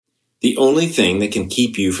The only thing that can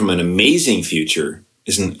keep you from an amazing future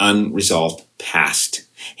is an unresolved past.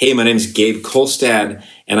 Hey, my name is Gabe Kolstad,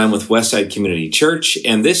 and I'm with Westside Community Church,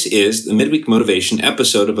 and this is the Midweek Motivation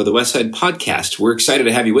episode of the Westside Podcast. We're excited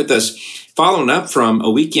to have you with us, following up from a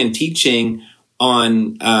weekend teaching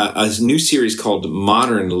on a new series called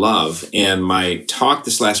Modern Love, and my talk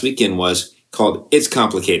this last weekend was called It's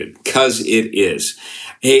Complicated, because it is.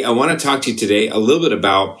 Hey, I want to talk to you today a little bit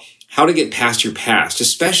about how to get past your past,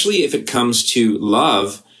 especially if it comes to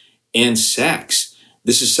love and sex.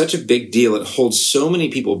 This is such a big deal. It holds so many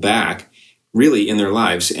people back, really, in their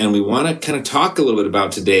lives. And we want to kind of talk a little bit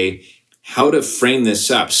about today how to frame this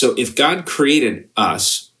up. So if God created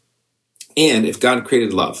us, and if God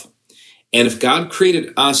created love, and if God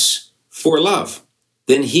created us for love,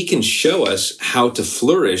 then he can show us how to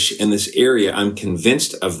flourish in this area. I'm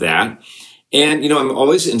convinced of that. And, I'm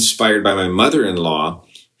always inspired by my mother-in-law,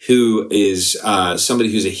 who is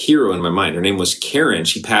somebody who's a hero in my mind. Her name was Karen.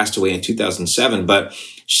 She passed away in 2007, but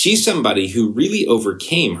she's somebody who really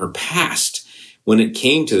overcame her past when it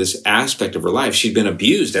came to this aspect of her life. She'd been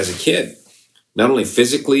abused as a kid, not only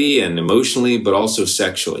physically and emotionally, but also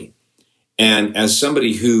sexually. And as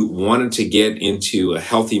somebody who wanted to get into a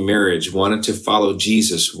healthy marriage, wanted to follow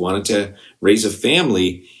Jesus, wanted to raise a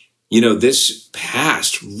family, this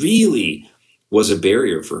past really was a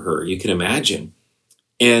barrier for her. You can imagine.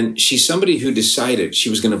 And she's somebody who decided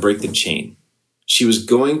she was going to break the chain. She was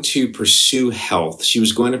going to pursue health. She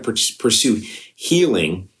was going to pursue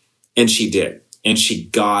healing. And she did. And she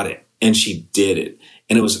got it. And she did it.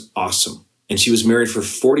 And it was awesome. And she was married for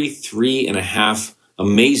 43 and a half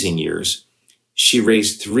amazing years. She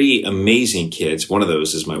raised 3 amazing kids. One of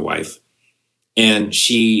those is my wife. And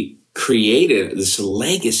she created this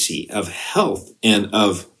legacy of health and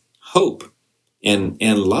of hope and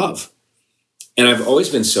love. And I've always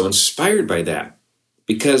been so inspired by that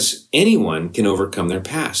because anyone can overcome their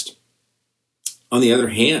past. On the other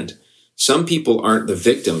hand, some people aren't the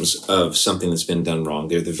victims of something that's been done wrong.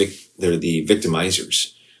 They're the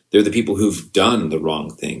victimizers. They're the people who've done the wrong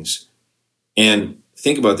things. And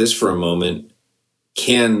think about this for a moment.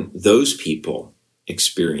 Can those people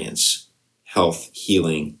experience health,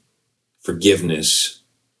 healing, forgiveness,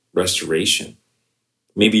 restoration?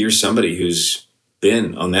 Maybe you're somebody who's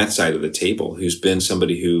been on that side of the table, who's been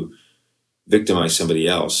somebody who victimized somebody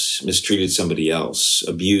else, mistreated somebody else,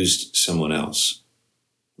 abused someone else.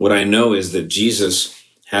 What I know is that Jesus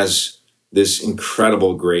has this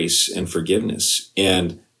incredible grace and forgiveness.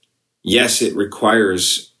 And yes, it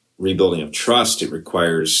requires rebuilding of trust. It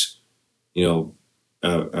requires,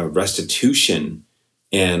 a restitution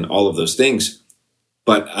and all of those things.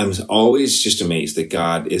 But I'm always just amazed that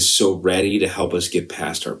God is so ready to help us get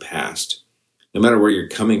past our past. No matter where you're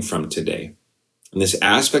coming from today. And this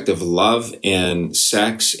aspect of love and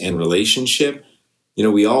sex and relationship,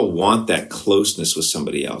 we all want that closeness with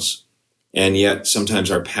somebody else. And yet sometimes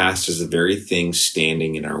our past is the very thing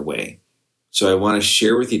standing in our way. So I want to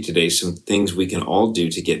share with you today some things we can all do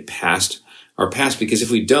to get past our past, because if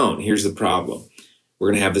we don't, here's the problem.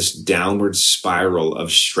 We're going to have this downward spiral of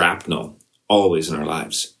shrapnel always in our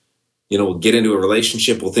lives. We'll get into a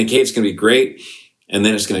relationship, we'll think, hey, it's going to be great. And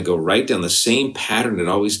then it's going to go right down the same pattern it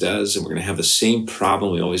always does. And we're going to have the same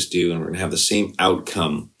problem we always do. And we're going to have the same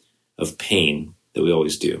outcome of pain that we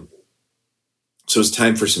always do. So it's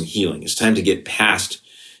time for some healing. It's time to get past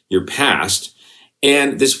your past.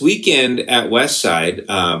 And this weekend at Westside,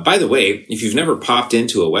 by the way, if you've never popped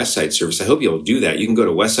into a Westside service, I hope you'll do that. You can go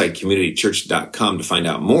to westsidecommunitychurch.com to find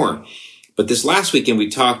out more. But this last weekend, we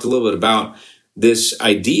talked a little bit about this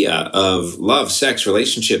idea of love, sex,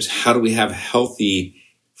 relationships. How do we have healthy,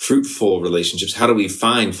 fruitful relationships? How do we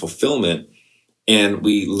find fulfillment? And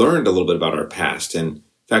we learned a little bit about our past. And in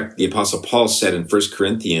fact, the Apostle Paul said in 1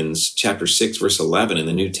 Corinthians chapter 6, verse 11 in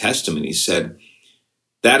the New Testament, he said,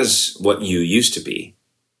 that is what you used to be.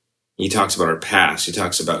 He talks about our past. He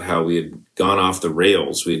talks about how we had gone off the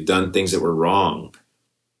rails. We had done things that were wrong.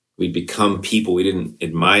 We'd become people we didn't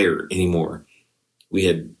admire anymore. We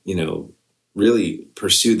had, really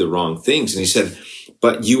pursued the wrong things. And he said,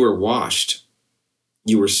 but you were washed,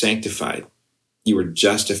 you were sanctified, you were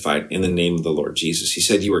justified in the name of the Lord Jesus. He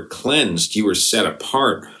said, you were cleansed, you were set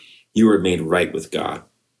apart, you were made right with God.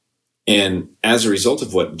 And as a result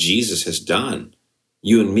of what Jesus has done,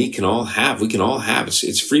 you and me can all have,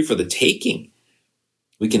 it's free for the taking.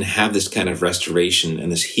 We can have this kind of restoration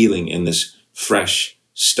and this healing and this fresh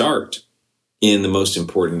start in the most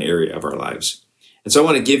important area of our lives. And so I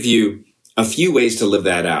want to give you a few ways to live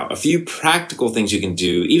that out, a few practical things you can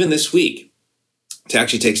do even this week to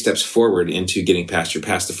actually take steps forward into getting past your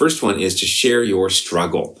past. The first one is to share your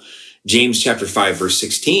struggle. James chapter 5, verse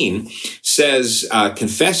 16 says,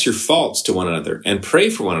 confess your faults to one another and pray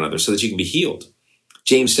for one another so that you can be healed.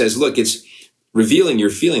 James says, look, it's revealing your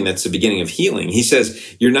feeling that's the beginning of healing. He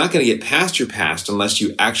says, you're not going to get past your past unless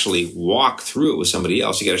you actually walk through it with somebody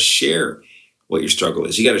else. You got to share what your struggle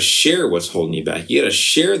is. You got to share what's holding you back. You got to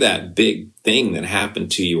share that big thing that happened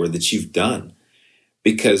to you or that you've done,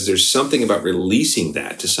 because there's something about releasing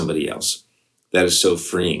that to somebody else that is so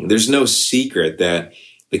freeing. There's no secret that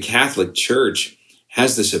the Catholic Church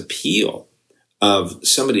has this appeal of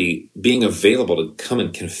somebody being available to come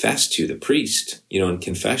and confess to the priest, in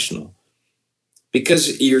confessional.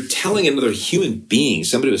 Because you're telling another human being,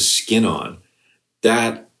 somebody with skin on,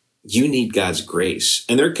 that you need God's grace.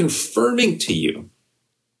 And they're confirming to you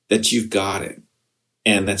that you've got it.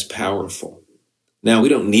 And that's powerful. Now, we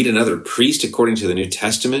don't need another priest according to the New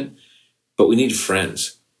Testament, but we need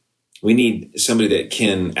friends. We need somebody that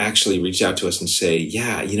can actually reach out to us and say,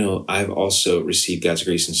 yeah, I've also received God's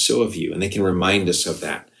grace and so have you. And they can remind us of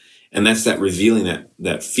that. And that's that revealing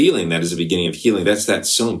that feeling that is the beginning of healing. That's that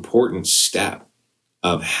so important step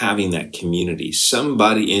of having that community,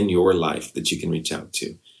 somebody in your life that you can reach out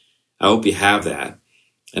to. I hope you have that,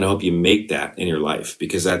 and I hope you make that in your life,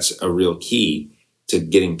 because that's a real key to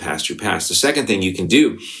getting past your past. The second thing you can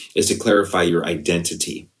do is to clarify your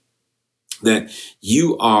identity, that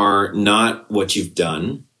you are not what you've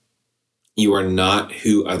done. You are not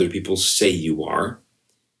who other people say you are.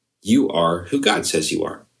 You are who God says you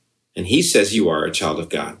are, and He says you are a child of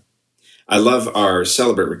God. I love our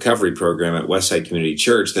Celebrate Recovery program at Westside Community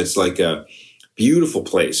Church. That's like a beautiful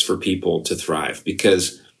place for people to thrive,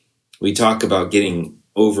 because we talk about getting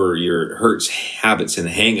over your hurts, habits, and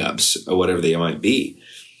hang-ups, or whatever they might be.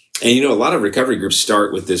 And, a lot of recovery groups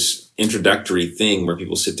start with this introductory thing where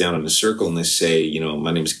people sit down in a circle and they say,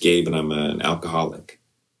 my name's Gabe and I'm an alcoholic.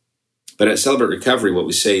 But at Celebrate Recovery, what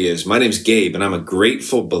we say is, my name's Gabe and I'm a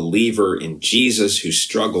grateful believer in Jesus who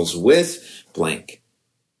struggles with blank.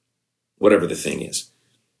 Whatever the thing is.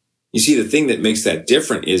 You see, the thing that makes that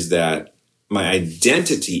different is that my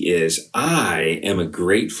identity is I am a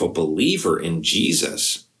grateful believer in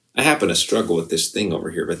Jesus. I happen to struggle with this thing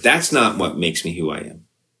over here, but that's not what makes me who I am.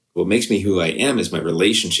 What makes me who I am is my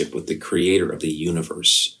relationship with the creator of the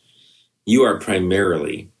universe. You are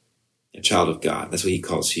primarily a child of God. That's what He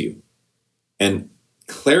calls you. And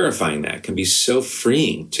clarifying that can be so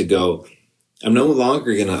freeing to go, I'm no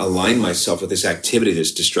longer going to align myself with this activity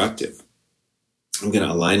that's destructive. I'm going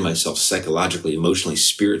to align myself psychologically, emotionally,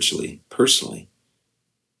 spiritually, personally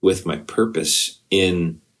with my purpose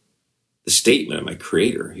in the statement of my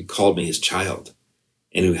Creator who called me His child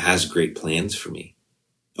and who has great plans for me.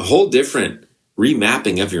 A whole different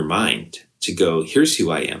remapping of your mind to go, here's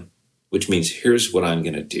who I am, which means here's what I'm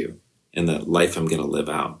going to do and the life I'm going to live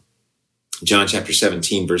out. John chapter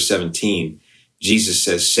 17, verse 17, Jesus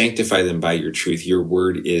says, sanctify them by your truth. Your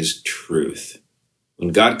word is truth. When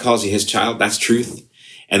God calls you His child, that's truth.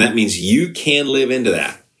 And that means you can live into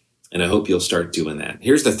that. And I hope you'll start doing that.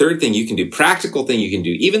 Here's the third thing you can do, practical thing you can do,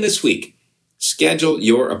 even this week. Schedule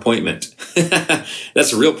your appointment.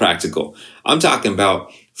 That's real practical. I'm talking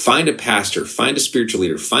about find a pastor, find a spiritual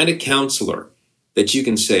leader, find a counselor that you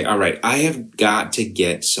can say, all right, I have got to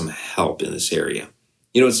get some help in this area.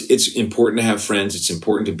 It's important to have friends. It's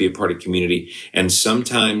important to be a part of community. And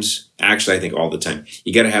sometimes, actually, I think all the time,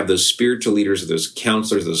 you got to have those spiritual leaders, those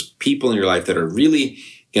counselors, those people in your life that are really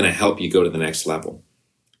going to help you go to the next level.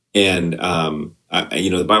 And,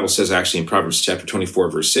 the Bible says actually in Proverbs chapter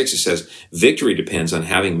 24, verse 6, it says, victory depends on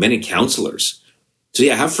having many counselors. So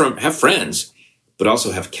yeah, have friends, but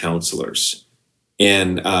also have counselors.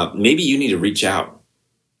 And maybe you need to reach out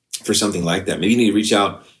for something like that. Maybe you need to reach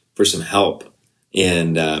out for some help.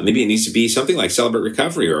 And maybe it needs to be something like Celebrate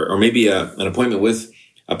Recovery or maybe an appointment with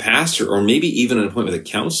a pastor or maybe even an appointment with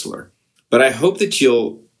a counselor. But I hope that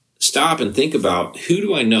you'll stop and think about, who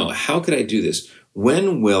do I know? How could I do this?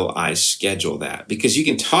 When will I schedule that? Because you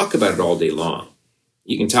can talk about it all day long.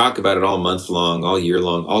 You can talk about it all month long, all year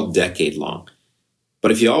long, all decade long.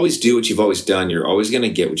 But if you always do what you've always done, you're always going to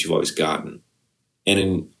get what you've always gotten. And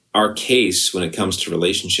in our case, when it comes to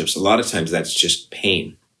relationships, a lot of times that's just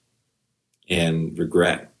pain and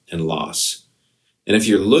regret and loss. And if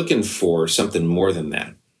you're looking for something more than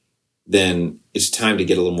that, then it's time to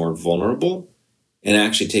get a little more vulnerable and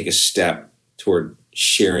actually take a step toward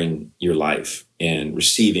sharing your life and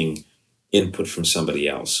receiving input from somebody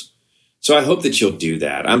else. So I hope that you'll do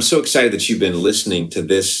that. I'm so excited that you've been listening to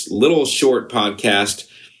this little short podcast.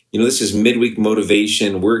 This is Midweek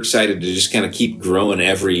Motivation. We're excited to just kind of keep growing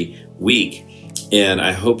every week. And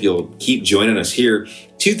I hope you'll keep joining us here.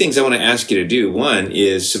 Two things I want to ask you to do. One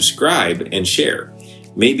is subscribe and share.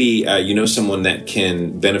 maybe you know someone that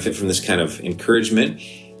can benefit from this kind of encouragement,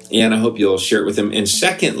 and I hope you'll share it with them. And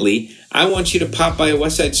secondly, I want you to pop by a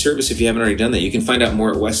Westside service if you haven't already done that. You can find out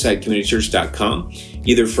more at westsidecommunitychurch.com,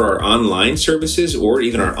 either for our online services or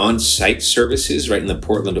even our on-site services right in the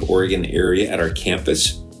Portland, Oregon area at our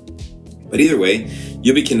campus. But either way,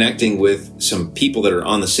 you'll be connecting with some people that are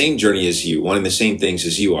on the same journey as you, wanting the same things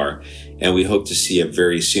as you are, and we hope to see you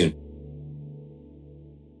very soon.